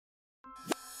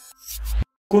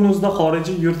KUN.UZda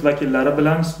xorijiy yurt vakillari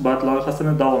bilan suhbat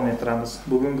loyihasini davom ettiramiz.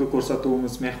 Bugungi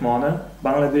ko'rsatuvimiz mehmoni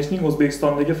Bangladeshning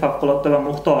O'zbekistondagi favqulodda va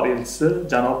muxtor elchisi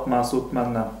janob Mosud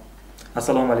Manan.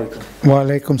 Assalomu alaykum. Va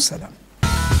alaykum assalom.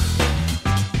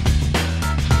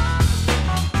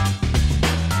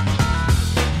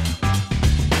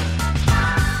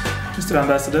 Mr.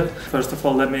 Ambassador, first of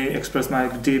all, let me express my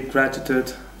deep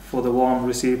gratitude for the warm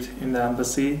received in the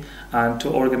embassy and to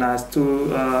organize to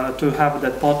have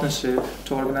that partnership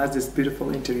to organize this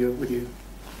beautiful interview with you.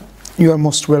 You are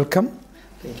most welcome.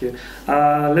 Thank you.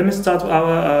 Let me start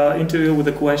our interview with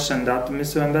a question that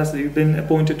Mr. Ambassador, you've been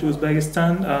appointed to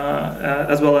Uzbekistan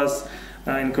as well as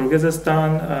in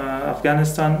Kyrgyzstan,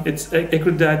 Afghanistan. It's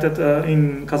accredited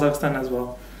in Kazakhstan as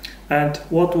well. And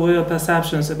what were your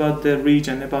perceptions about the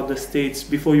region, about the states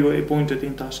before you were appointed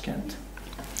in Tashkent?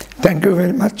 Thank you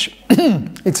very much.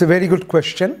 It's a very good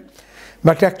question.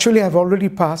 But actually, I've already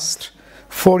passed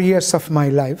 4 years of my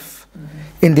life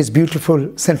in this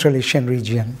beautiful Central Asian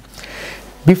region.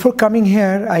 Before coming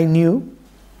here, I knew,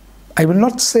 I will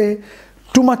not say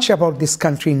too much about this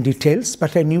country in details,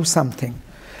 but I knew something.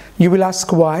 You will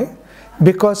ask why?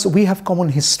 Because we have common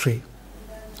history.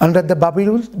 Under the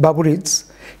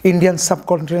Baburids, Indian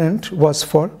subcontinent was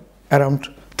for around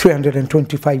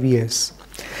 325 years.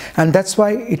 And that's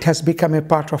why it has become a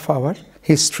part of our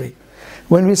history.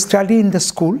 When we study in the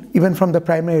school, even from the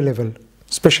primary level,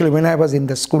 especially when I was in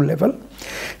the school level,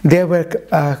 there were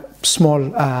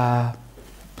small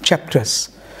chapters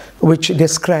which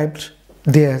described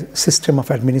their system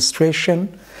of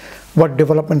administration, what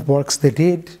development works they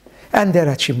did, and their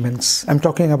achievements. I'm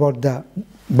talking about the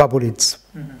Baburids.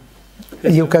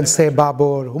 You can say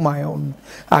Babur, Humayun,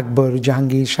 Akbar,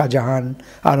 Jahangir, Shah Jahan,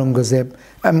 Aurangzeb.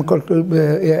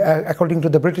 According to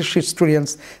the British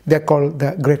historians, they're called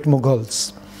the Great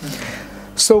Mughals.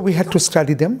 So we had to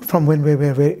study them from when we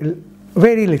were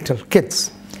very little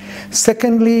kids.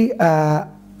 Secondly,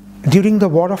 during the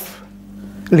War of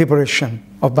Liberation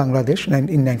of Bangladesh in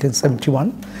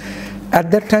 1971,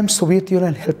 at that time Soviet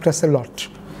Union helped us a lot.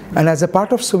 And as a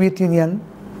part of Soviet Union,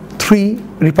 3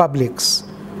 republics,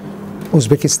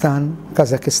 Uzbekistan,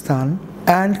 Kazakhstan,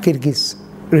 and Kyrgyz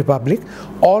Republic,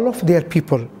 all of their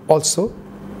people also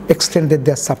extended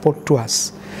their support to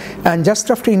us. And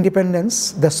just after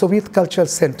independence, the Soviet Cultural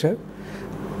Center,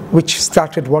 which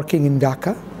started working in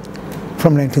Dhaka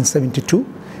from 1972,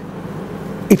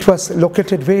 it was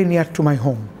located very near to my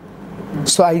home.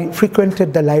 So I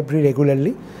frequented the library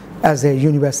regularly as a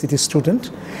university student.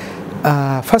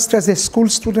 First as a school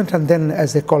student and then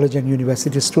as a college and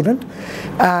university student,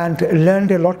 and learned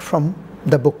a lot from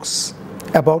the books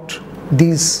about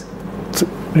these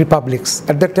republics.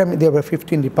 At that time there were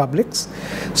 15 republics.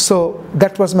 So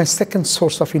that was my second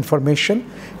source of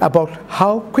information about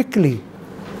how quickly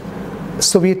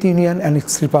Soviet Union and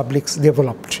its republics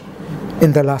developed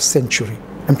in the last century.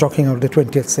 I'm talking of the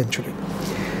 20th century.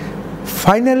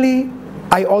 Finally,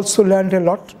 I also learned a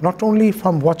lot, not only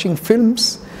from watching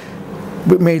films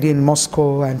made in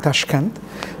Moscow and Tashkent,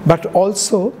 but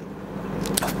also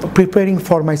preparing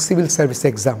for my civil service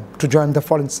exam to join the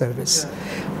foreign service.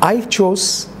 Yeah. I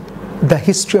chose the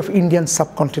history of Indian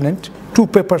subcontinent, 2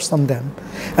 papers on them.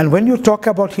 And when you talk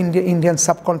about Indian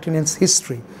subcontinent's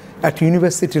history at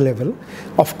university level,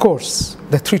 of course,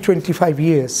 the 325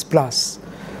 years plus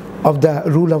of the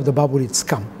rule of the Baburids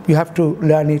come. You have to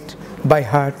learn it by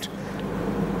heart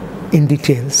in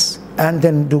details and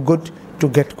then do good to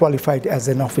get qualified as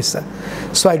an officer.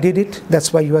 So I did it.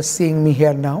 That's why you are seeing me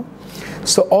here now.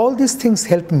 So all these things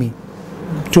helped me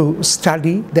to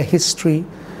study the history,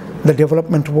 the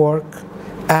development work,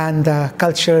 and the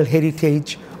cultural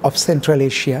heritage of Central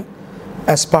Asia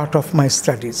as part of my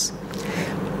studies.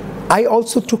 I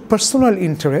also took personal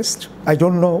interest, I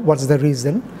don't know what's the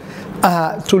reason,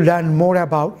 to learn more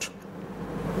about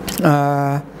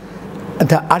the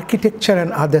architecture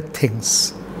and other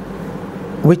things,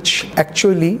 which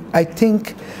actually, I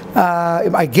think,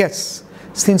 I guess,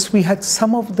 since we had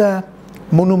some of the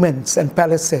monuments and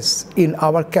palaces in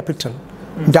our capital,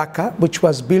 Dhaka, which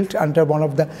was built under one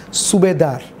of the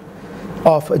Subedar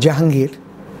of Jahangir,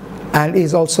 and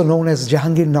is also known as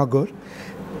Jahangir Nagar,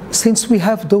 since we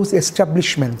have those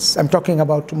establishments, I'm talking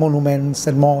about monuments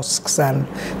and mosques and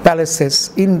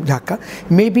palaces in Dhaka,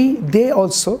 maybe they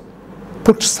also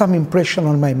put some impression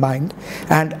on my mind,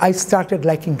 and I started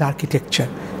liking the architecture,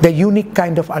 the unique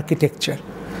kind of architecture.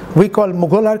 We call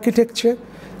Mughal architecture,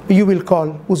 you will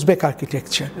call Uzbek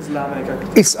architecture. Islamic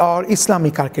architecture. Or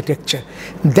Islamic architecture.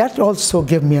 That also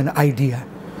gave me an idea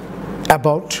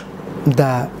about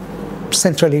the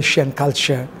Central Asian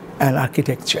culture and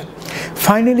architecture.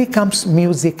 Finally comes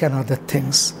music and other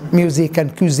things, music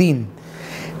and cuisine.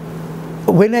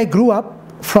 when I grew up,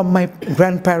 from my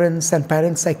grandparents and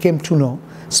parents, I came to know,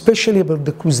 especially about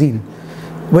the cuisine.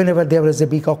 Whenever there was a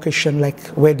big occasion like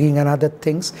wedding and other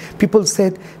things, people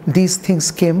said these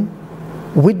things came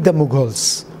with the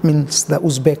Mughals, means the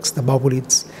Uzbeks, the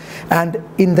Baburids. And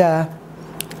in the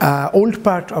old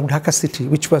part of Dhaka city,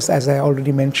 which was, as I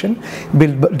already mentioned,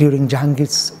 built during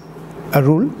Jahangir's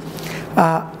rule,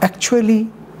 actually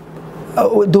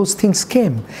those things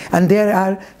came. And there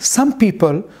are some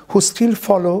people who still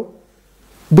follow,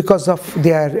 because of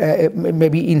their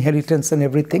maybe inheritance and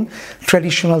everything,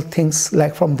 traditional things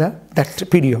like from that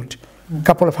period,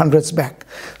 couple of hundreds back.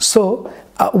 So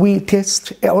we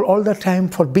taste all the time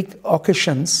for big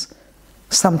occasions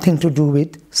something to do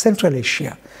with Central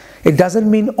Asia. It doesn't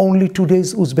mean only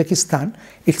today's Uzbekistan,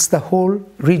 it's the whole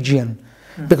region.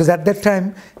 Because at that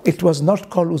time it was not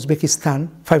called Uzbekistan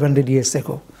 500 years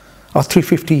ago or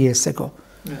 350 years ago.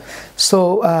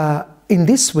 So in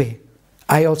this way,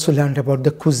 I also learned about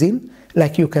the cuisine,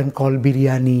 like you can call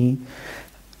biryani,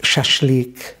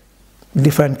 shashlik,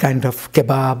 different kind of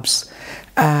kebabs,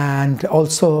 and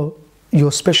also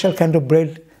your special kind of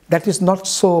bread that is not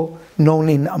so known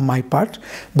in my part,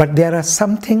 but there are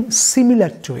something similar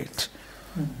to it.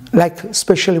 Like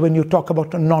especially when you talk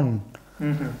about a naan,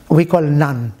 we call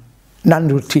naan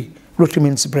roti. Roti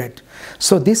means bread.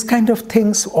 So these kind of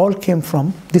things all came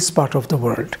from this part of the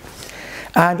world.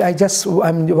 And I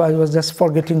was just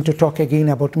forgetting to talk again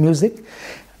about music.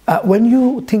 When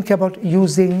you think about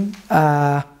using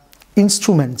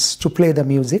instruments to play the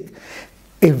music,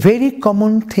 a very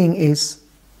common thing is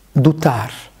dutar,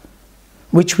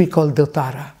 which we call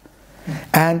dotara.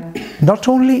 And not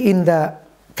only in the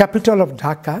capital of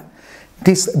Dhaka,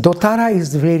 this dotara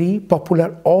is very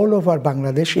popular all over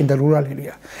Bangladesh in the rural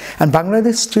area. And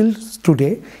Bangladesh still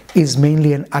today is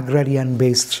mainly an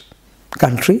agrarian-based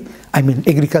country, I mean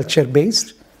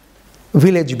agriculture-based,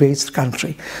 village-based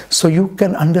country. So you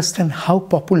can understand how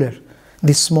popular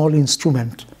this small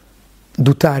instrument,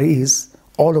 dutar, is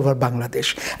all over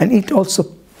Bangladesh. And it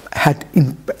also had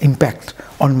impact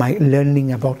on my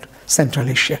learning about Central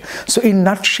Asia. So in a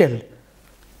nutshell,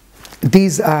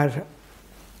 these are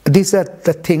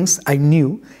the things I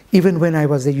knew even when I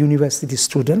was a university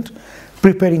student,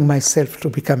 preparing myself to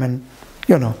become an,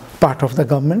 part of the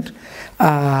government.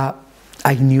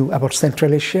 I knew about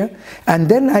Central Asia, and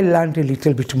then I learned a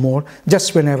little bit more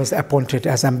just when I was appointed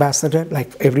as ambassador,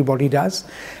 like everybody does,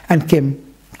 and came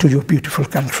to your beautiful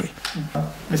country.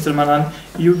 Mr. Manan,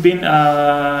 you've been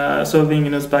serving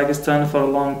in Uzbekistan for a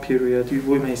long period,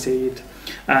 we may say it.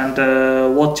 And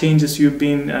what changes you've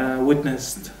been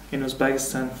witnessed in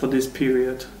Uzbekistan for this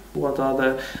period? What are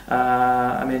the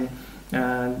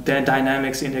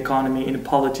dynamics in the economy, in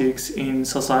politics, in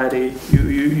society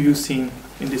you've seen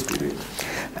in this period?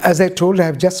 As I told, I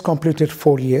have just completed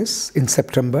 4 years in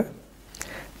September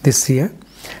this year.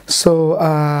 So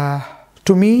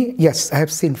to me, yes, I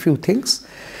have seen few things.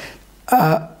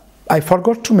 I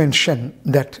forgot to mention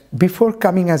that before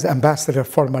coming as ambassador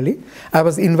formally, I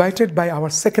was invited by our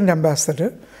second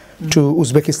ambassador to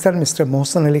Uzbekistan, Mr.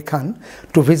 Mohsen Ali Khan,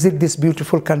 to visit this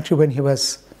beautiful country when he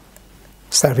was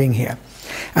serving here.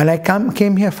 And I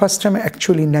came here first time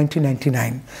actually in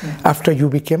 1999, after you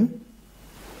became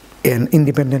an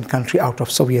independent country out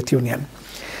of Soviet Union.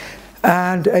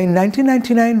 And in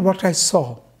 1999, what I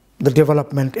saw, the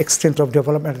development, extent of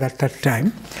development at that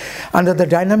time, under the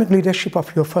dynamic leadership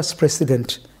of your first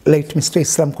president, late Mr.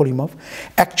 Islam Karimov,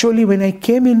 actually when I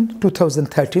came in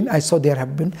 2013, I saw there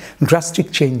have been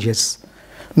drastic changes.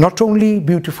 Not only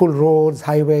beautiful roads,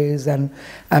 highways, and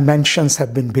mansions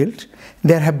have been built,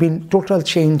 there have been total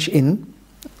change in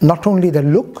not only the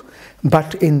look,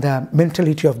 but in the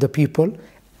mentality of the people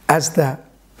as the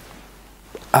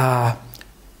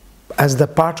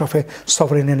part of a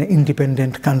sovereign and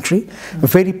independent country,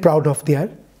 very proud of their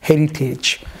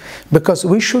heritage. Because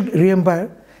we should remember,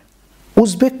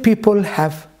 Uzbek people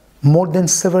have more than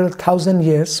several thousand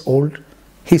years old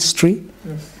history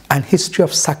and history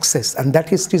of success. And that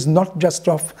history is not just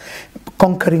of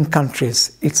conquering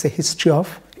countries, it's a history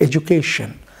of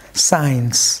education,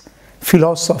 science,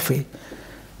 philosophy,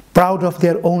 proud of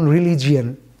their own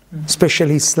religion,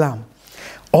 especially Islam.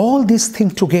 All these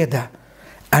things together,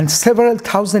 and several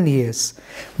thousand years,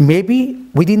 maybe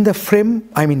within the frame,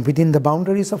 within the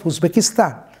boundaries of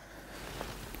Uzbekistan,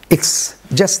 it's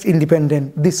just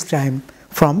independent this time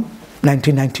from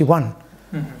 1991.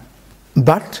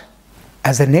 But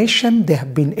as a nation, they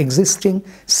have been existing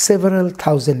several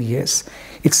thousand years.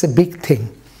 It's a big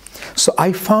thing. So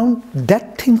I found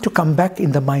that thing to come back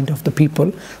in the mind of the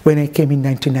people when I came in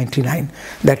 1999,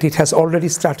 that it has already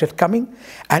started coming,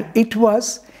 and it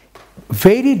was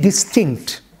very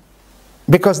distinct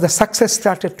because the success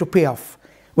started to pay off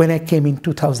when I came in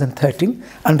 2013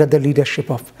 under the leadership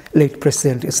of late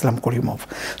President Islam Karimov.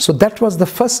 So that was the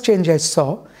first change I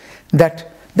saw,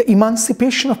 that the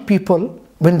emancipation of people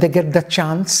when they get the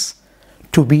chance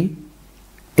to be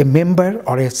a member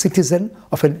or a citizen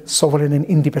of a sovereign and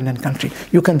independent country.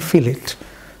 You can feel it.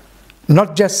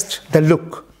 Not just the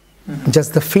look,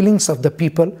 just the feelings of the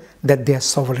people that they are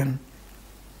sovereign.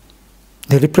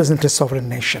 They represent a sovereign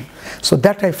nation. So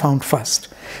that I found first.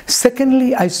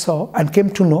 Secondly, I saw and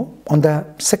came to know on the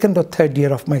second or third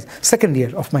year of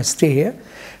my stay here,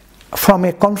 from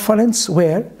a conference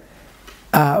where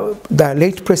the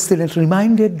late president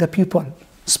reminded the people,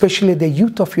 especially the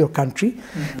youth of your country,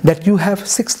 that you have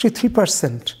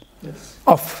 63%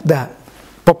 of the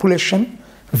population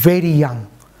very young,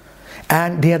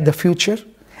 and they are the future,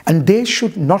 and they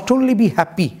should not only be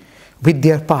happy with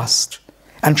their past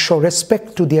and show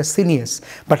respect to their seniors,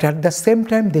 but at the same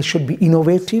time they should be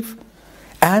innovative,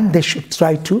 and they should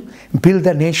try to build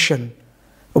a nation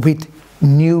with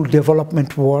new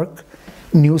development work,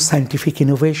 new scientific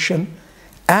innovation,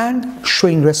 and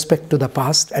showing respect to the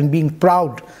past and being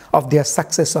proud of their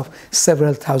success of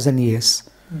several thousand years.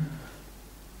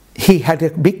 He had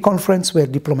a big conference where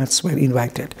diplomats were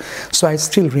invited. So I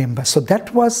still remember. So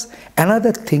that was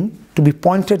another thing to be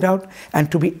pointed out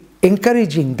and to be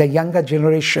encouraging the younger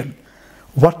generation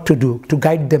what to do, to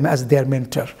guide them as their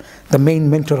mentor, the main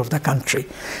mentor of the country.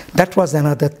 That was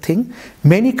another thing.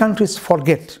 Many countries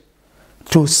forget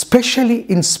to specially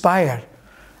inspire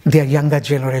their younger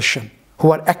generation,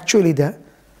 who are actually the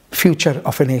future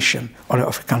of a nation or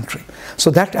of a country. So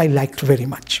that I liked very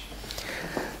much.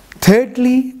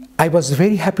 Thirdly, I was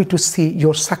very happy to see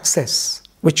your success,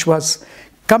 which was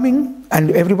coming, and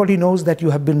everybody knows that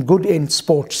you have been good in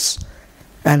sports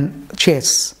and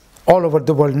chess, all over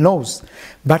the world knows.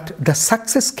 But the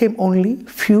success came only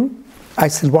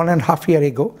 1.5 years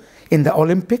ago in the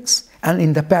Olympics and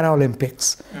in the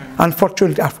Paralympics.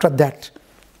 Unfortunately, after that,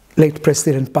 late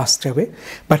president passed away,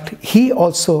 but he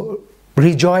also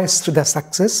rejoiced the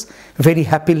success very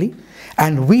happily,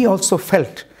 and we also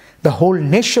felt the whole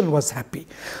nation was happy.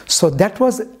 So that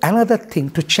was another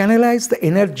thing, to channelize the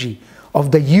energy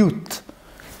of the youth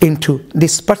into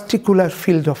this particular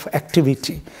field of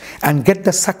activity and get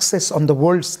the success on the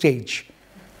world stage,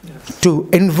 to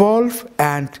involve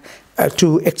and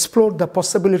to explore the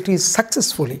possibilities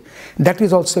successfully. That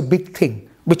is also a big thing,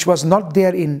 which was not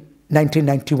there in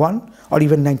 1991 or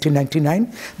even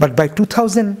 1999, but by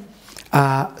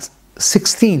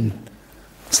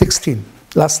 2016,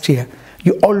 last year,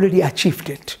 you already achieved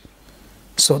it.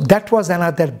 So that was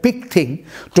another big thing,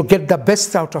 to get the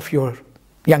best out of your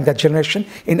younger generation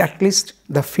in at least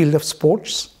the field of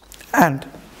sports, and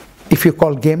if you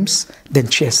call games, then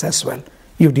chess as well.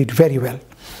 You did very well.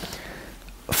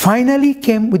 Finally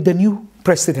came with the new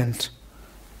president,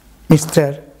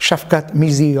 Mr. Shavkat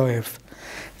Mirziyoyev.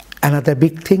 Another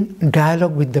big thing,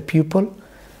 dialogue with the people.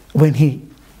 When he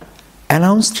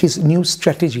announced his new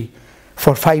strategy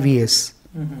for 5 years,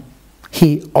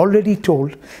 he already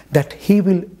told that he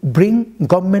will bring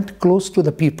government close to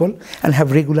the people and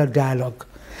have regular dialogue.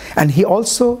 And he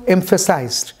also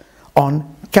emphasized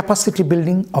on capacity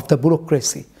building of the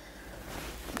bureaucracy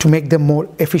to make them more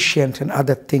efficient and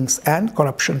other things, and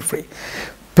corruption free.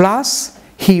 Plus,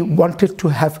 he wanted to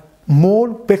have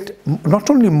not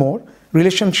only more,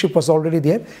 relationship was already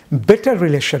there, better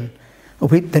relation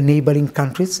with the neighboring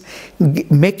countries,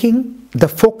 making the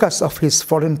focus of his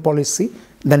foreign policy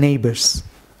the neighbors.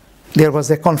 There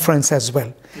was a conference as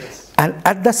well. Yes. And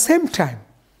at the same time,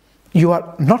 you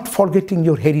are not forgetting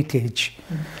your heritage.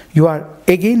 You are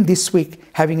again this week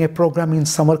having a program in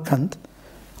Samarkand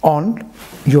on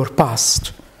your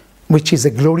past, which is a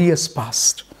glorious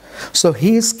past. So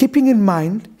he is keeping in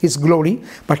mind his glory,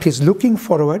 but he's looking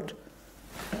forward,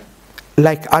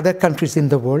 like other countries in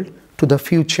the world, to the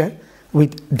future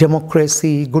with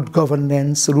democracy, good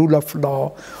governance, rule of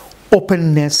law,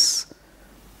 openness.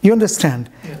 You understand?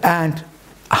 Yeah. And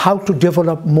how to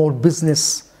develop more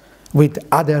business with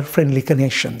other friendly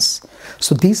nations.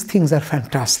 So these things are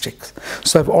fantastic.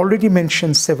 So I've already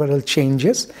mentioned several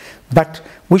changes, but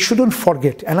we shouldn't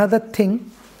forget another thing.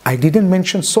 I didn't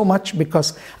mention so much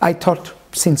because I thought,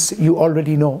 since you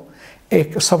already know,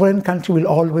 a sovereign country will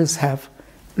always have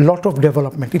a lot of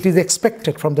development. It is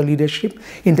expected from the leadership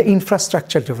in the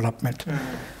infrastructure development.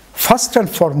 First and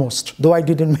foremost, though I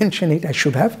didn't mention it, I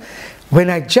should have, when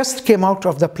I just came out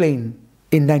of the plane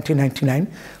in 1999,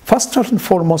 first and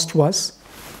foremost was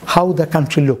how the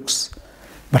country looks.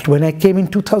 But when I came in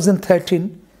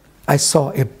 2013, I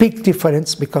saw a big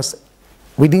difference, because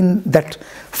within that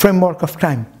framework of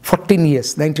time, 14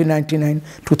 years, 1999,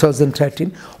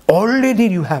 2013, already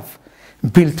you have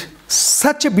built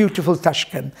such a beautiful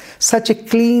Tashkent, such a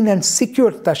clean and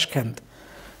secure Tashkent,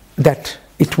 that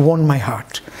it won my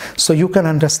heart. So you can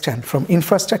understand, from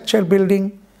infrastructure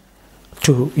building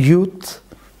to youth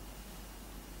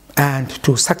and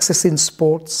to success in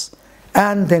sports,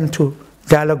 and then to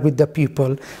dialogue with the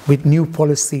people, with new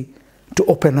policy to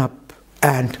open up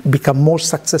and become more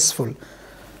successful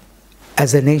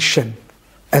as a nation,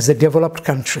 as a developed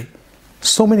country.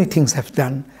 So many things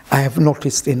I have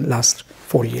noticed in last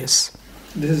 4 years.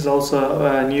 This is also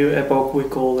a new epoch, we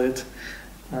call it.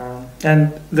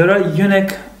 And there are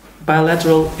unique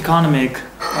bilateral economic,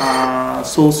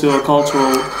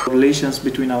 socio-cultural relations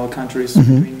between our countries,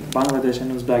 between Bangladesh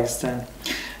and Uzbekistan.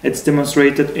 It's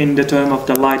demonstrated in the term of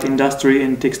the light industry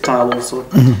and textile also.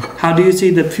 How do you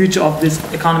see the future of this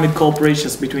economic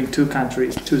cooperations between two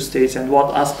countries, two states, and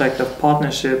what aspect of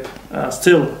partnership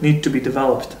still need to be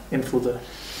developed in further?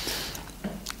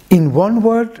 In one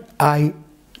word, I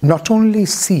not only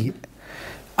see,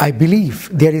 I believe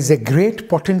there is a great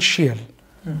potential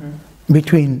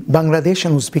between Bangladesh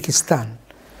and Uzbekistan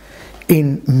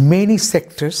in many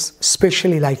sectors,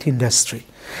 especially light industry.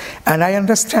 And I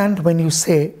understand when you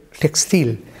say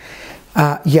textile,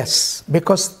 yes,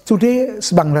 because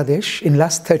today's Bangladesh, in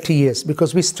last 30 years,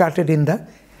 because we started in the,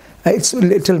 it's a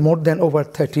little more than over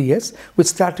 30 years, we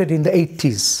started in the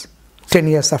 80s, 10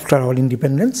 years after our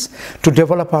independence, to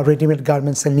develop our ready-made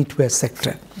garments and knitwear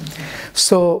sector.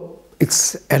 So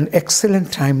it's an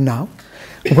excellent time now,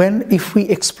 when if we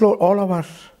explore all our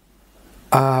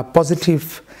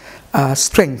positive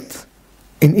strength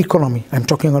in economy, I'm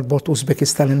talking about both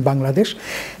Uzbekistan and Bangladesh,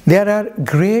 there are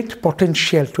great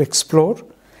potential to explore,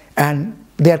 and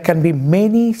there can be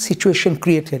many situations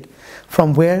created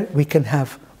from where we can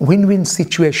have win-win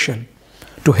situation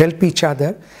to help each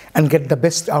other and get the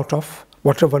best out of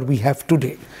whatever we have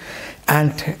today.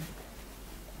 And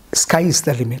sky is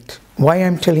the limit. Why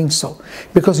I'm telling so?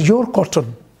 Because your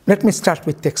cotton, let me start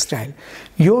with textile.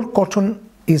 Your cotton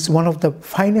is one of the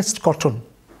finest cotton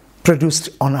produced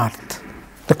on earth.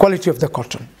 The quality of the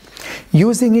cotton.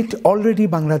 Using it, already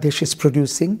Bangladesh is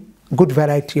producing good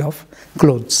variety of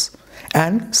clothes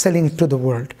and selling it to the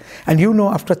world. And you know,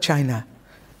 after China,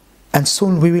 and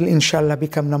soon we will inshallah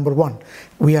become #1.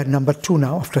 We are #2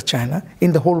 now after China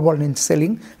in the whole world in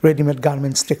selling ready-made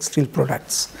garments, textile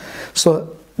products.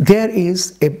 So there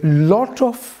is a lot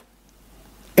of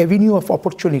avenue of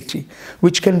opportunity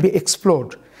which can be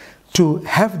explored to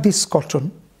have this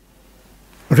cotton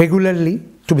regularly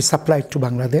to be supplied to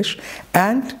Bangladesh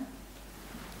and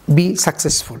be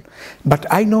successful. But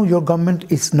I know your government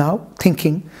is now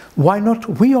thinking, why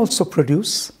not we also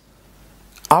produce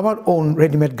our own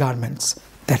ready-made garments?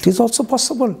 That is also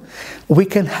possible. We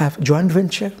can have joint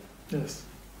venture. Yes.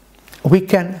 We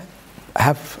can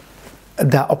have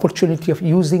the opportunity of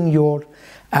using your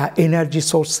energy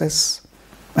sources.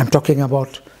 I'm talking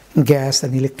about gas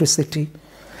and electricity.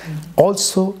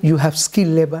 Also, you have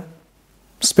skilled labor,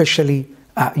 especially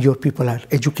your people are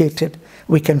educated.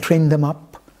 We can train them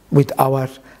up with our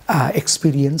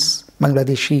experience,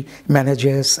 Bangladeshi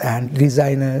managers and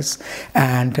designers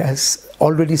and as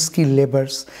already skilled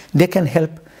laborers. They can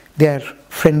help their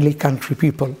friendly country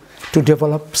people to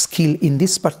develop skill in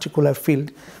this particular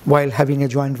field while having a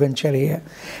joint venture here.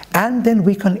 And then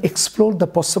we can explore the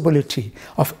possibility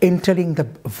of entering the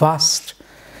vast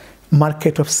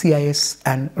market of CIS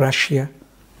and Russia.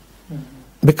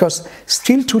 Because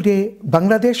still today,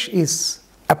 Bangladesh is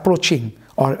approaching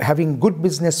or having good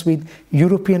business with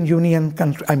European Union,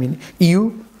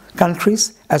 EU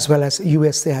countries, as well as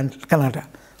USA and Canada.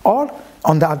 Or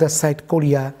on the other side,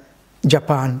 Korea,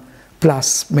 Japan,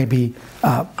 plus maybe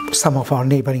some of our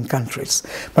neighboring countries.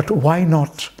 But why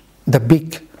not the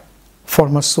big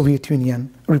former Soviet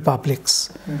Union republics?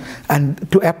 And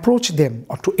to approach them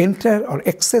or to enter or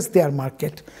access their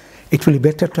market, it will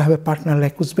be better to have a partner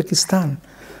like Uzbekistan.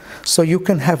 So you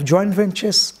can have joint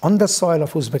ventures on the soil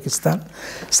of Uzbekistan,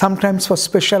 sometimes for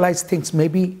specialized things,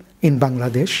 maybe in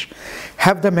Bangladesh,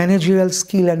 have the managerial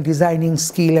skill and designing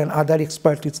skill and other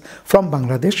expertise from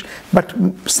Bangladesh, but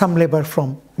some labor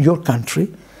from your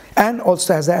country. And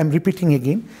also, as I am repeating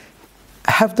again,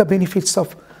 have the benefits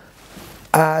of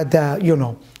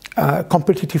the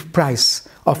competitive price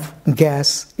of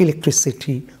gas,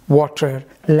 electricity, water,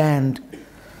 land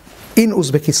in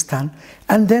Uzbekistan,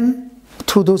 and then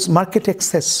through those market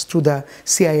access to the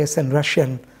CIS and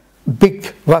Russian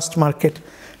big vast market,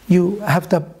 you have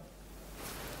the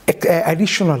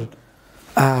additional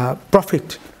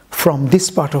profit from this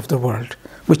part of the world,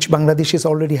 which Bangladesh is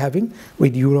already having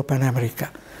with Europe and America.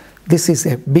 This is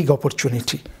a big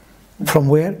opportunity. from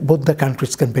where both the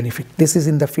countries can benefit. This is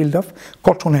in the field of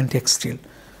cotton and textile.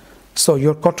 So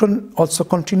your cotton also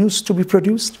continues to be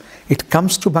produced. It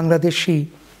comes to Bangladeshi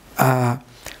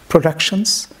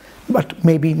productions, but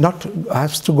maybe not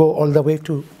has to go all the way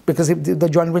to, because if the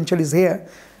joint venture is here,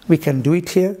 we can do it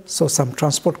here. So some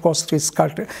transport cost is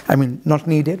not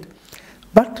needed,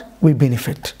 but we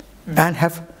benefit and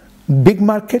have big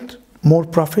market, more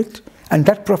profit, and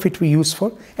that profit we use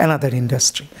for another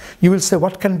industry. You will say,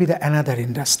 what can be the another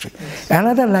industry? Yes.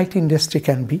 Another light industry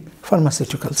can be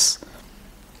pharmaceuticals.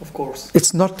 Of course.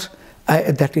 It's not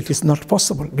that it is not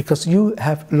possible, because you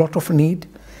have a lot of need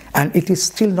and it is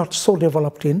still not so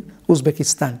developed in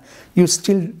Uzbekistan. You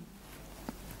still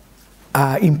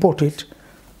import it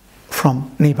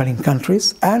from neighboring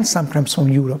countries and sometimes from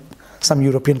Europe, some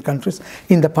European countries.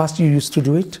 In the past you used to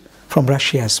do it from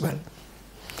Russia as well.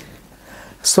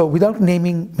 So without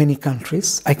naming many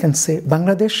countries, I can say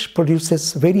Bangladesh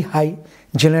produces very high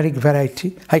generic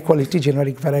variety, high quality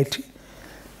generic variety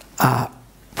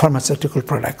pharmaceutical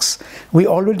products. We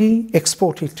already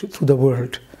export it to the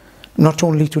world, not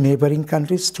only to neighboring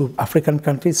countries, to African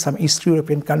countries, some East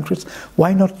European countries.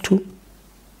 Why not to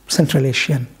Central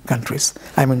Asian countries,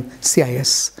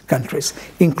 CIS countries,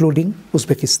 including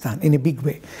Uzbekistan in a big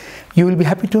way. You will be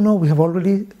happy to know we have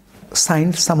already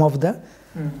signed some of the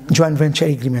joint venture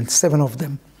agreements, 7 of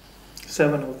them.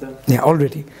 7 of them? Yeah,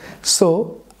 already.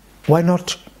 So why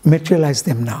not materialize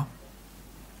them now?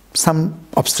 Some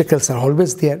obstacles are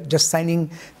always there. Just signing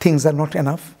things are not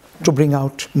enough to bring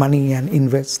out money and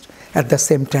invest. At the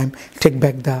same time, take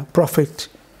back the profit.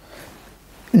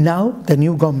 Now the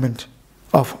new government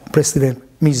of President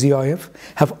Mirziyoyev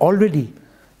have already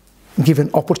given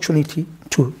opportunity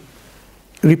to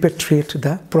repatriate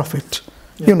the profit.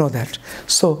 Yeah. You know that.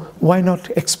 So why not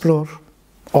explore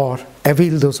or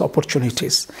avail those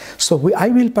opportunities? So I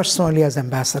will personally, as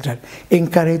ambassador,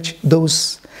 encourage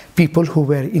those people who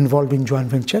were involved in joint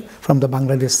venture from the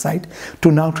Bangladesh side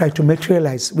to now try to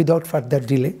materialize without further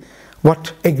delay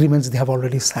what agreements they have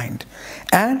already signed,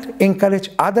 and encourage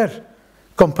other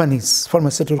companies,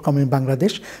 pharmaceutical companies in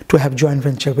Bangladesh, to have joint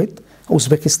venture with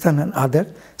Uzbekistan and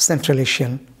other Central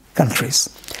Asian countries.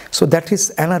 So that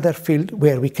is another field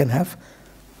where we can have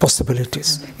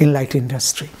possibilities in light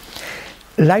industry.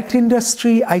 Light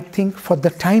industry, I think for the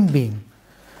time being,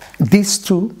 these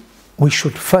two we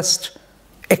should first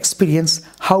experience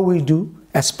how we do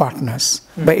as partners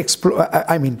by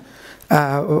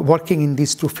working in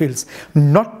these two fields,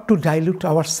 not to dilute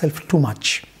ourselves too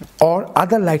much, or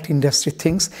other light industry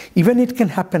things. Even it can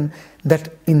happen that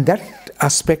in that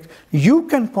aspect you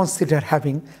can consider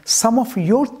having some of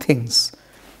your things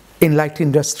in light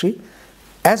industry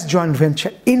as joint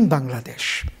venture in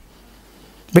Bangladesh,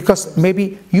 because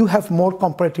maybe you have more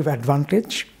comparative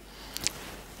advantage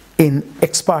in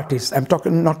expertise. I'm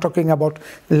not talking about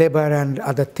labor and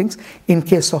other things. In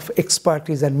case of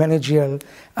expertise and managerial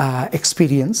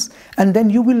experience, and then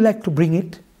you will like to bring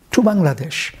it to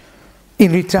Bangladesh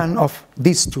in return of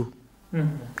these two,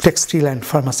 textile and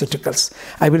pharmaceuticals.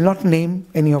 I will not name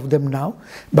any of them now,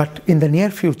 but in the near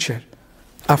future,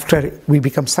 after we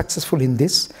become successful in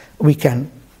this, we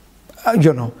can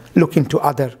look into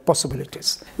other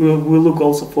possibilities. We'll look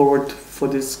also forward for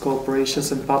these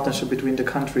cooperations and partnership between the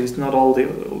countries, not all the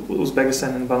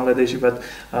Uzbekistan and Bangladesh, but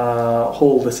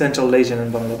whole the Central Asian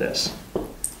and Bangladesh.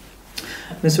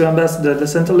 Mr. Ambassador, the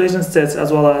Central Asian states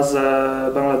as well as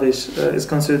Bangladesh is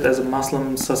considered as a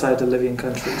Muslim society living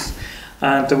countries.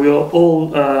 And we all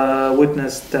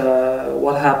witnessed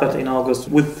what happened in August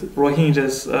with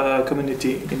Rohingyas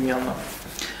community in Myanmar.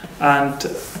 And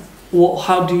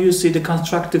how do you see the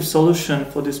constructive solution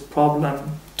for this problem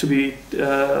to be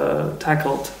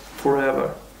tackled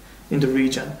forever in the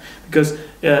region? Because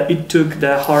it took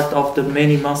the heart of the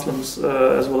many Muslims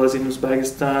as well as in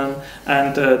Uzbekistan,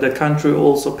 and the country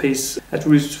also pays at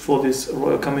risk for this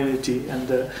community and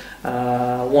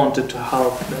wanted to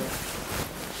help them.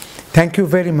 Thank you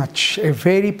very much. A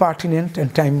very pertinent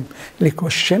and timely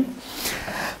question.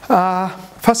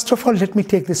 First of all, let me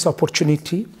take this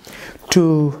opportunity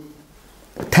to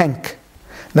thank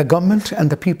the government and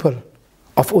the people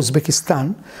of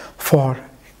Uzbekistan for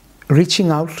reaching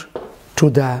out to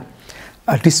the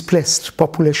displaced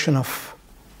population of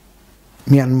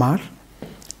Myanmar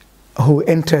who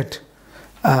entered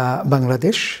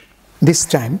Bangladesh this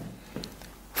time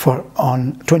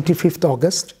on 25th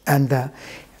August, and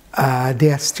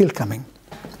they are still coming.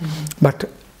 But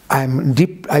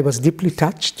I was deeply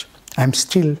touched. I'm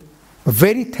still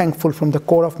very thankful from the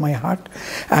core of my heart,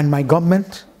 and my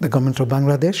government, the government of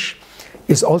Bangladesh,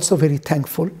 is also very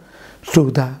thankful to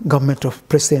the government of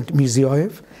President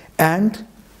Mirziyoyev and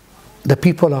the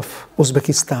people of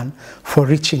Uzbekistan for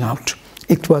reaching out.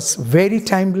 It was very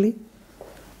timely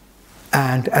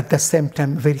and at the same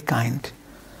time very kind,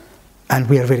 and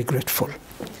we are very grateful.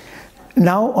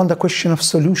 Now on the question of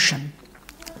solution,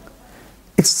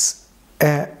 it's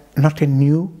not a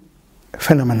new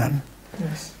phenomenon.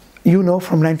 Yes. You know,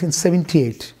 from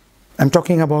 1978, I'm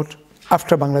talking about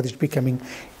after Bangladesh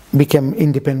became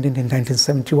independent in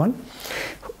 1971.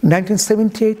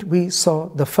 1978, we saw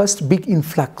the first big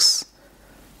influx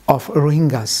of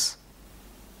Rohingyas,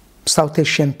 South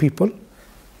Asian people,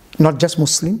 not just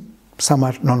Muslim, some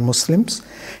are non-Muslims.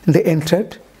 They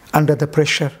entered under the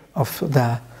pressure of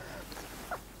the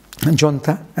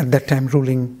junta at that time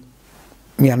ruling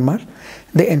Myanmar.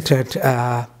 They entered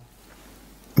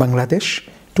Bangladesh,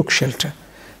 took shelter.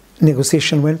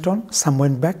 Negotiation went on, some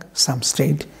went back, some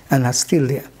stayed and are still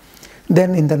there.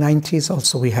 Then in the 90s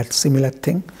also we had similar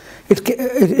thing.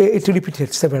 It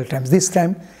repeated several times. This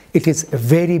time it is a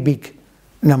very big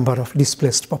number of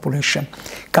displaced population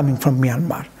coming from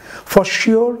Myanmar. For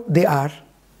sure they are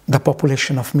the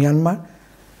population of Myanmar.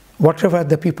 Whatever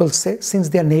the people say, since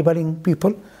they are neighboring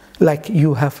people, like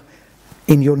you have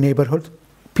in your neighborhood,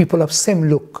 people of same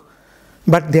look,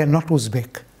 but they are not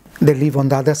Uzbek. They live on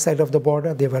the other side of the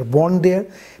border, they were born there.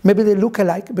 Maybe they look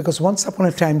alike because once upon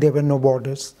a time there were no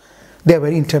borders. There were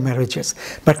intermarriages.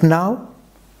 But now,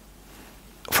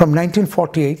 from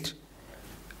 1948,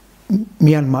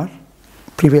 Myanmar,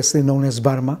 previously known as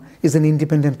Burma, is an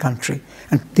independent country.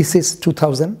 And this is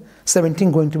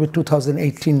 2017, going to be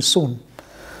 2018 soon.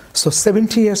 So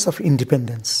 70 years of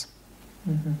independence.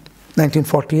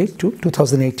 1948 to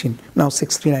 2018, now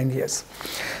 69 years.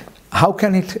 How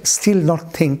can it still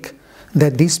not think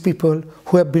that these people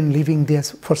who have been living there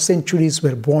for centuries,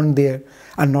 were born there,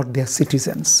 are not their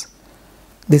citizens?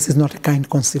 This is not a kind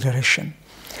consideration.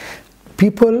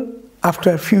 People,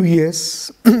 after a few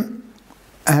years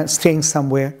staying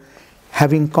somewhere,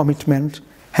 having commitment,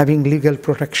 having legal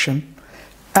protection,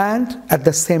 and at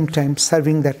the same time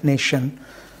serving that nation,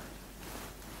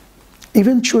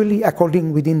 eventually,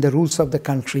 according within the rules of the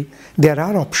country, there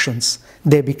are options.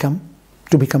 They become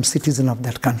citizen of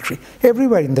that country.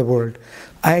 Everywhere in the world.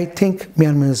 I think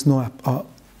Myanmar is no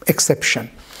exception.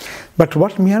 But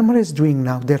what Myanmar is doing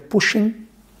now, they're pushing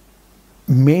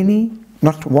many,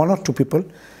 not one or two people,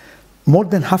 more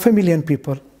than 500,000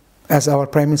 people, as our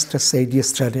Prime Minister said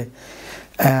yesterday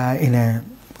in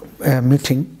a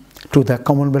meeting to the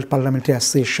Commonwealth Parliamentary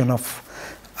Association of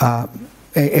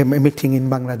a meeting in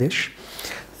Bangladesh,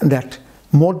 that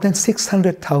more than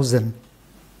 600,000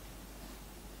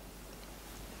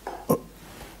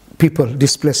 people,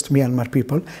 displaced Myanmar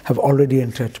people, have already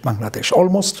entered Bangladesh.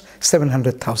 Almost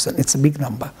 700,000. It's a big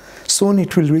number. Soon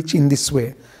it will reach in this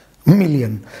way,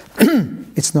 million.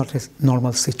 It's not a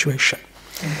normal situation.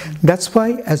 That's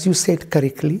why, as you said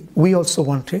correctly, we also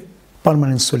want a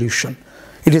permanent solution.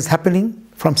 It is happening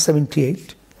from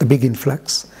 78, the big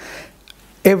influx.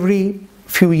 Every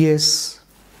few years,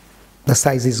 the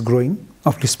size is growing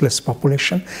of displaced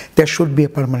population. There should be a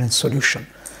permanent solution.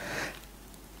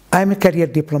 I'm a career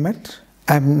diplomat.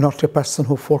 I'm not a person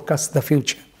who forecasts the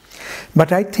future.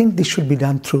 But I think this should be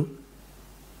done through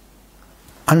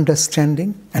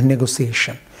understanding and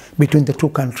negotiation between the two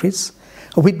countries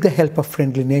with the help of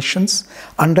friendly nations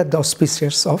under the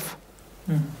auspices of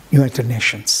United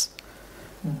Nations.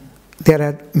 There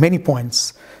are many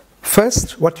points.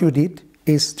 First, what you did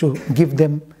is to give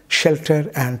them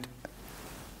shelter and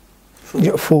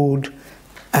food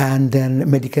and then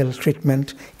medical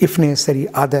treatment, if necessary,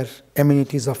 other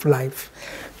amenities of life.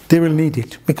 They will need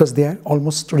it because they are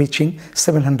almost reaching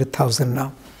 700,000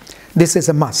 now. This is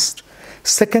a must.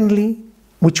 Secondly,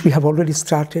 which we have already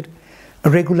started, a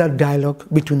regular dialogue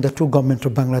between the two governments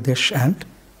of Bangladesh and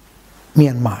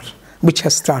Myanmar, which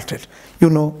has started. You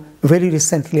know, very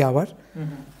recently our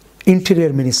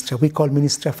Interior Minister, we call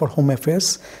Minister for Home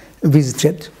Affairs,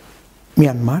 visited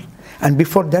Myanmar. And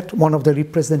before that, one of the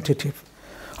representatives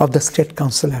of the State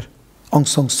Councillor, Aung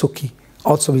San Suu Kyi,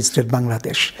 also visited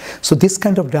Bangladesh. So this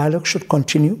kind of dialogue should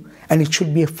continue, and it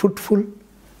should be a fruitful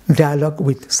dialogue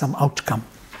with some outcome.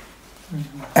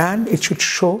 And it should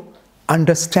show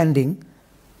understanding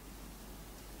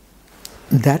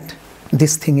that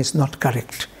this thing is not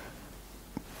correct.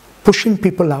 Pushing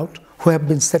people out who have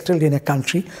been settled in a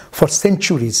country for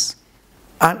centuries,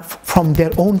 and from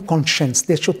their own conscience,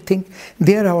 they should think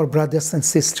they are our brothers and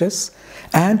sisters,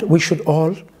 and we should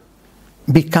all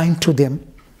be kind to them.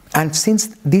 And since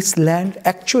this land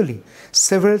actually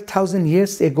several thousand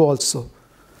years ago also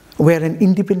were an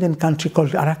independent country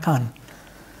called Arakan,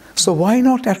 So why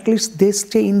not at least they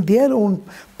stay in their own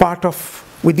part of,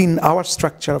 within our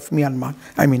structure of Myanmar,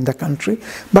 I mean the country,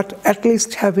 but at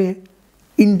least have a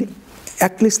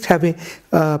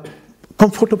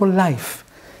comfortable life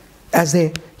as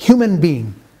a human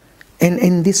being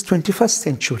in this 21st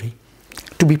century.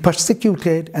 To be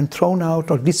persecuted and thrown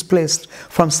out or displaced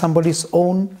from somebody's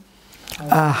own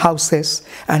houses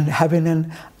and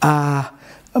having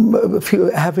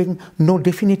no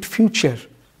definite future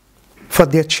for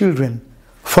their children,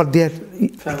 for their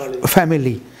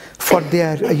family, for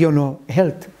their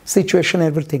health situation,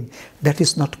 everything, that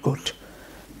is not good.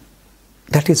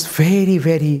 That is very,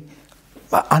 very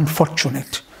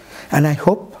unfortunate. And I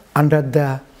hope under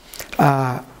the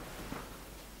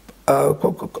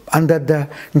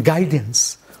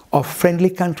guidance of friendly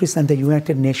countries and the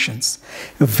United Nations,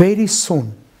 very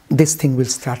soon this thing will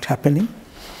start happening.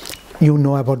 You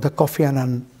know about the Kofi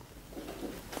Annan.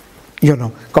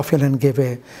 Kofi Annan gave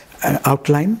an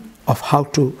outline of how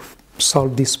to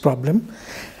solve this problem,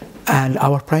 and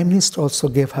our Prime Minister also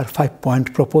gave her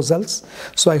 5-point proposals.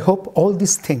 So I hope all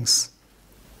these things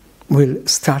will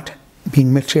start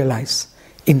being materialized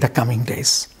in the coming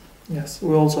days. Yes,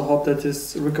 we also hope that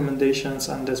these recommendations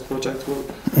and this project will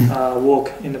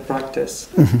work in the practice.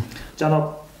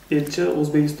 Janob elchi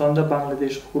O'zbekistonda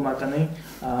Bangladesh hukumatining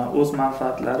o'z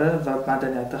manfaatlari va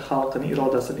madaniyati, xalqining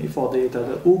irodasini ifoda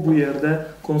etadi. U bu yerda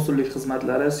konsullik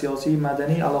xizmatlari, siyosiy,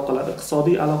 madaniy aloqalar,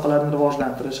 iqtisodiy aloqalarni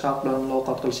rivojlantirish, xalq bilan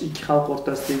muloqot qilish, ikki xalq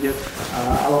o'rtasidagi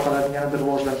aloqalarni yanada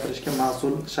rivojlantirishga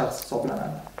mas'ul shaxs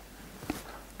hisoblanadi.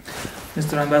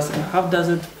 Mr. Ambassador, how does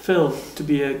it feel to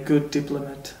be a good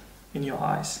diplomat in your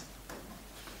eyes?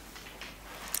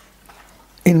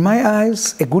 In my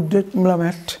eyes, a good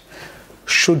diplomat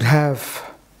should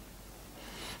have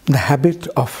the habit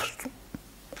of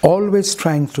always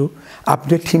trying to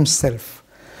update himself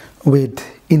with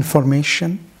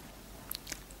information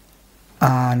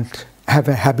and have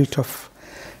a habit of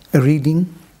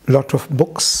reading a lot of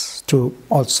books to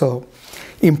also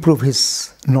improve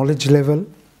his knowledge level,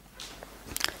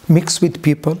 mix with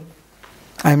people.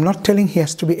 I am not telling he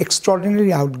has to be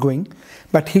extraordinarily outgoing,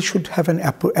 but he should have an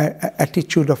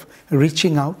attitude of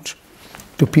reaching out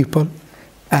to people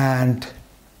and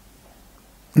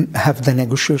have the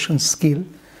negotiation skill.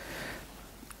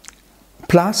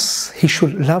 Plus, he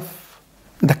should love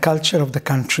the culture of the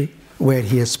country where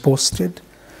he is posted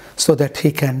so that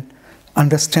he can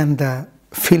understand the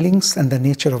feelings and the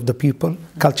nature of the people.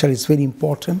 Culture is very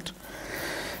important.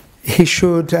 He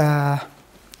should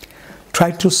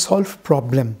try to solve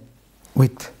problem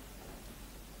with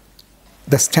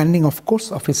the standing, of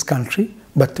course, of his country,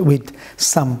 but with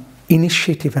some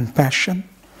initiative and passion.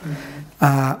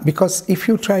 Because if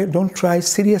you don't try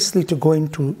seriously to go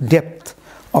into depth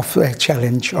of a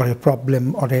challenge or a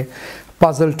problem or a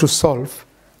puzzle to solve,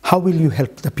 how will you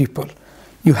help the people?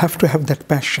 You have to have that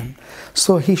passion.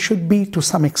 So he should be, to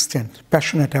some extent,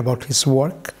 passionate about his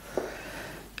work.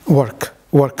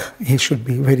 He should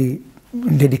be very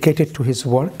dedicated to his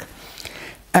work.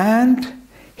 And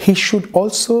he should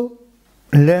also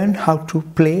learn how to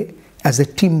play as a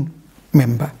team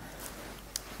member.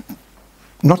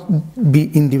 Not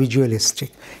be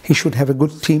individualistic. He should have a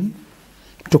good team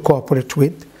to cooperate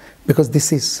with, because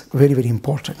this is very, very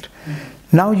important.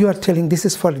 Now you are telling this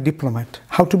is for a diplomat.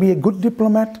 How to be a good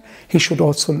diplomat? He should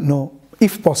also know,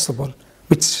 if possible,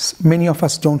 which many of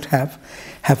us don't have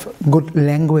good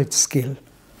language skill.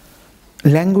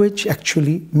 Language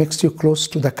actually makes you close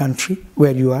to the country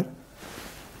where you are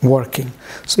working.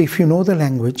 So if you know the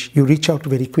language, you reach out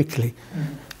very quickly.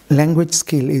 Language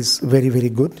skill is very, very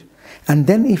good. And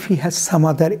then if he has some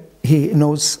other, he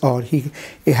knows, or he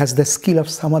has the skill of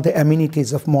some other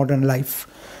amenities of modern life,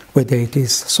 whether it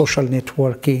is social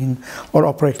networking or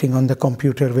operating on the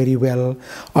computer very well,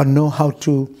 or know how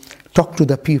to talk to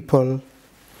the people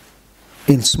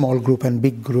in small group and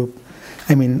big group.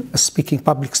 I mean,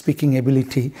 public speaking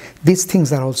ability. These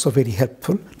things are also very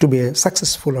helpful to be a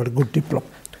successful or good diplomat.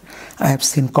 I have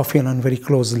seen Kofi Annan very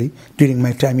closely during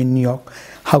my time in New York,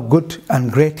 how good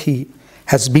and great he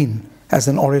has been as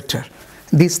an orator.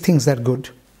 These things are good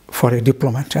for a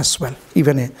diplomat as well,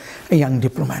 even a young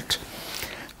diplomat.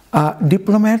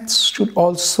 Diplomats should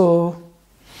also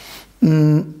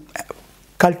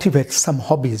cultivate some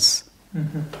hobbies.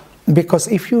 Because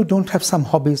if you don't have some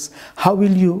hobbies, how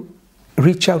will you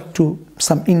reach out to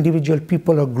some individual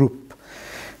people or group?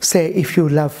 Say, if you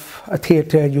love a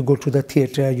theater, you go to the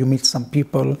theater, you meet some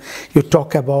people, you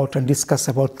talk about and discuss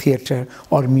about theater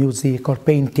or music or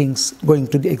paintings, going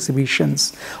to the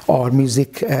exhibitions or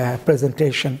music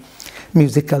presentation.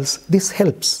 musicals. This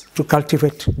helps to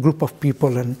cultivate a group of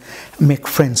people and make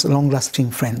friends,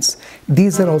 long-lasting friends.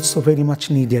 These are also very much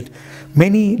needed.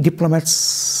 Many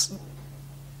diplomats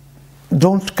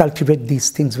don't cultivate these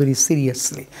things very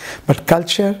seriously. But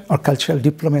culture or cultural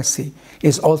diplomacy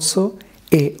is also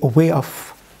a way of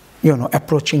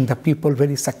approaching the people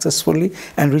very successfully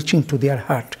and reaching to their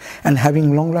heart and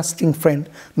having long-lasting friend,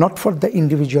 not for the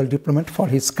individual diplomat, for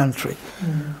his country,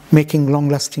 making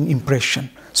long-lasting impression.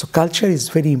 So culture is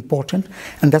very important,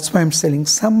 and that's why I'm saying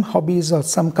some hobbies or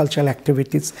some cultural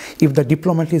activities, if the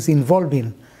diplomat is involved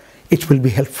in, it will be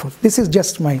helpful. This is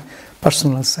just my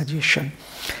personal suggestion.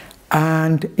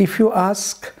 And if you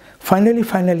ask,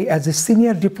 finally, as a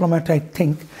senior diplomat, I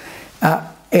think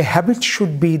a habit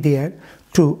should be there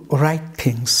to write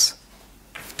things.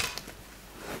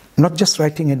 Not just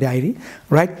writing a diary,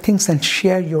 write things and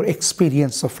share your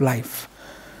experience of life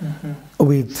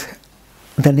with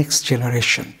the next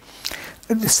generation.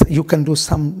 You can do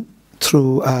some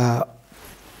through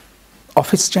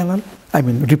office channel,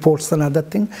 reports and other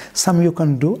thing. Some you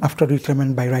can do after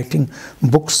retirement by writing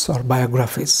books or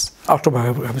biographies,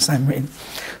 autobiographies,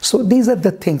 So these are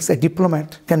the things a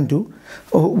diplomat can do,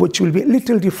 which will be a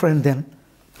little different than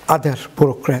other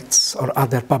bureaucrats or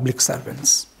other public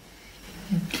servants.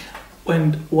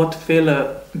 And what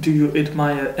failure do you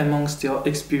admire amongst your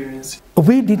experience?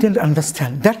 We didn't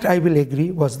understand. That, I will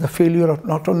agree, was the failure of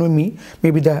not only me,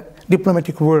 maybe the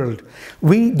diplomatic world.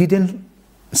 We didn't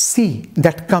see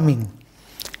that coming,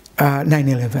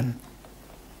 9/11.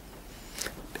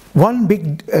 One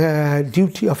big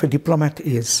duty of a diplomat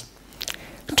is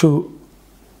to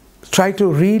try to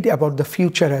read about the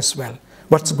future as well.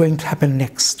 What's going to happen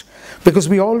next? Because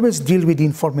we always deal with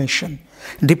information.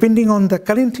 Depending on the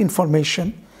current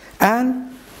information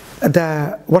and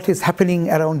what is happening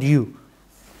around you,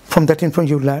 from that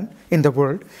information you learn in the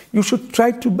world, you should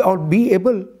try to or be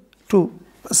able to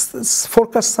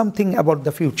forecast something about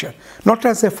the future. Not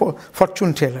as a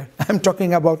fortune teller. I'm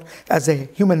talking about as a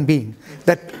human being.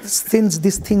 That since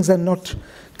these things are not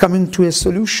coming to a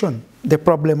solution, the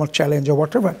problem or challenge or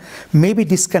whatever, maybe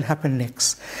this can happen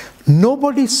next.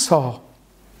 Nobody saw,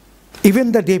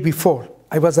 even the day before,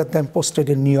 I was at them posted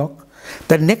in New York,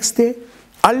 the next day,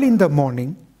 early in the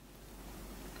morning,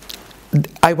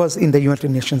 I was in the United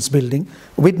Nations building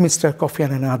with Mr. Kofi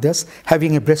Annan and others,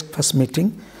 having a breakfast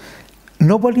meeting.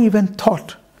 Nobody even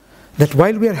thought that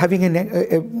while we are having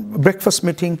a breakfast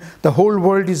meeting, the whole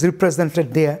world is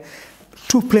represented there,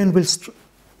 2 planes will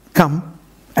come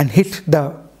and hit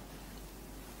the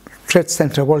Trade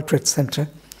Center, World Trade Center,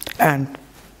 and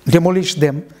demolish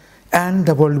them, and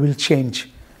the world will change.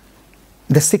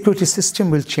 The security system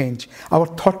will change. Our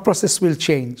thought process will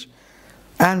change.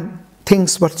 And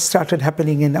things what started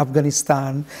happening in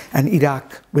Afghanistan and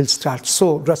Iraq will start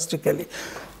so drastically.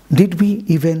 Did we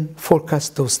even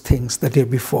forecast those things the day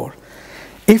before?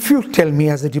 If you tell me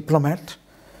as a diplomat,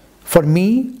 for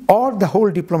me or the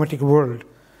whole diplomatic world,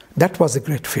 that was a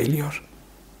great failure.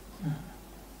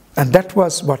 And that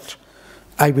was what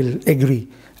I will agree.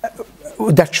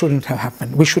 That shouldn't have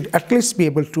happened. We should at least be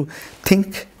able to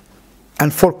think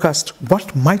and forecast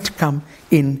what might come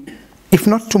in, if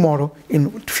not tomorrow, in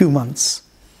a few months.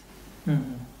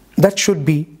 That should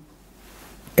be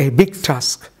a big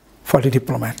task for a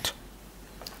diplomat.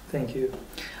 Thank you.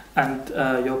 And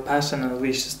your passion and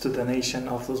wishes to the nation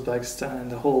of Uzbekistan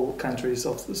and the whole countries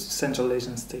of the Central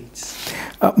Asian states?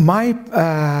 My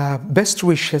best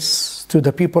wishes to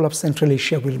the people of Central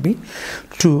Asia will be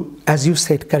to, as you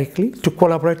said correctly, to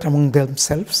collaborate among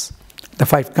themselves, the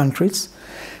 5 countries,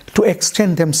 to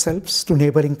extend themselves to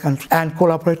neighboring countries and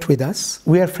collaborate with us.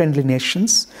 We are friendly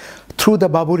nations. Through the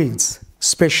Baburids,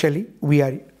 especially, we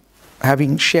are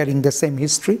sharing the same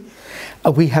history.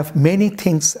 We have many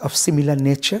things of similar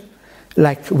nature,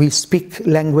 like we speak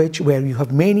language where you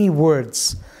have many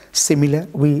words similar.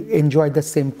 We enjoy the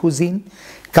same cuisine,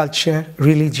 culture,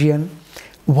 religion.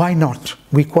 Why not?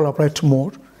 We collaborate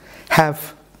more,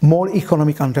 have more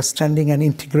economic understanding and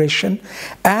integration,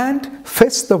 and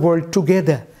face the world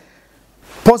together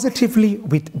positively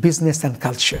with business and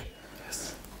culture.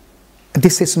 Yes.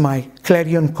 This is my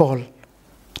clarion call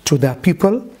to the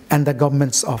people and the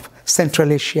governments of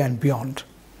Central Asia and beyond.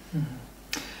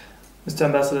 Mr.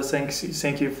 Ambassador,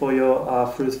 thank you for your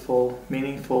fruitful,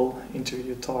 meaningful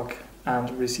interview talk and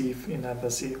receive in the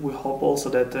embassy. We hope also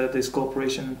that this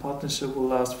cooperation and partnership will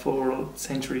last for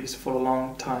centuries, for a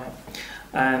long time.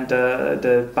 And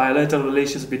the bilateral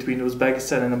relations between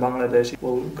Uzbekistan and Bangladesh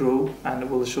will grow and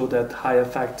will show that higher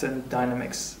facts and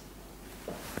dynamics.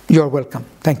 You're welcome.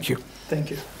 Thank you.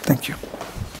 Thank you. Thank you.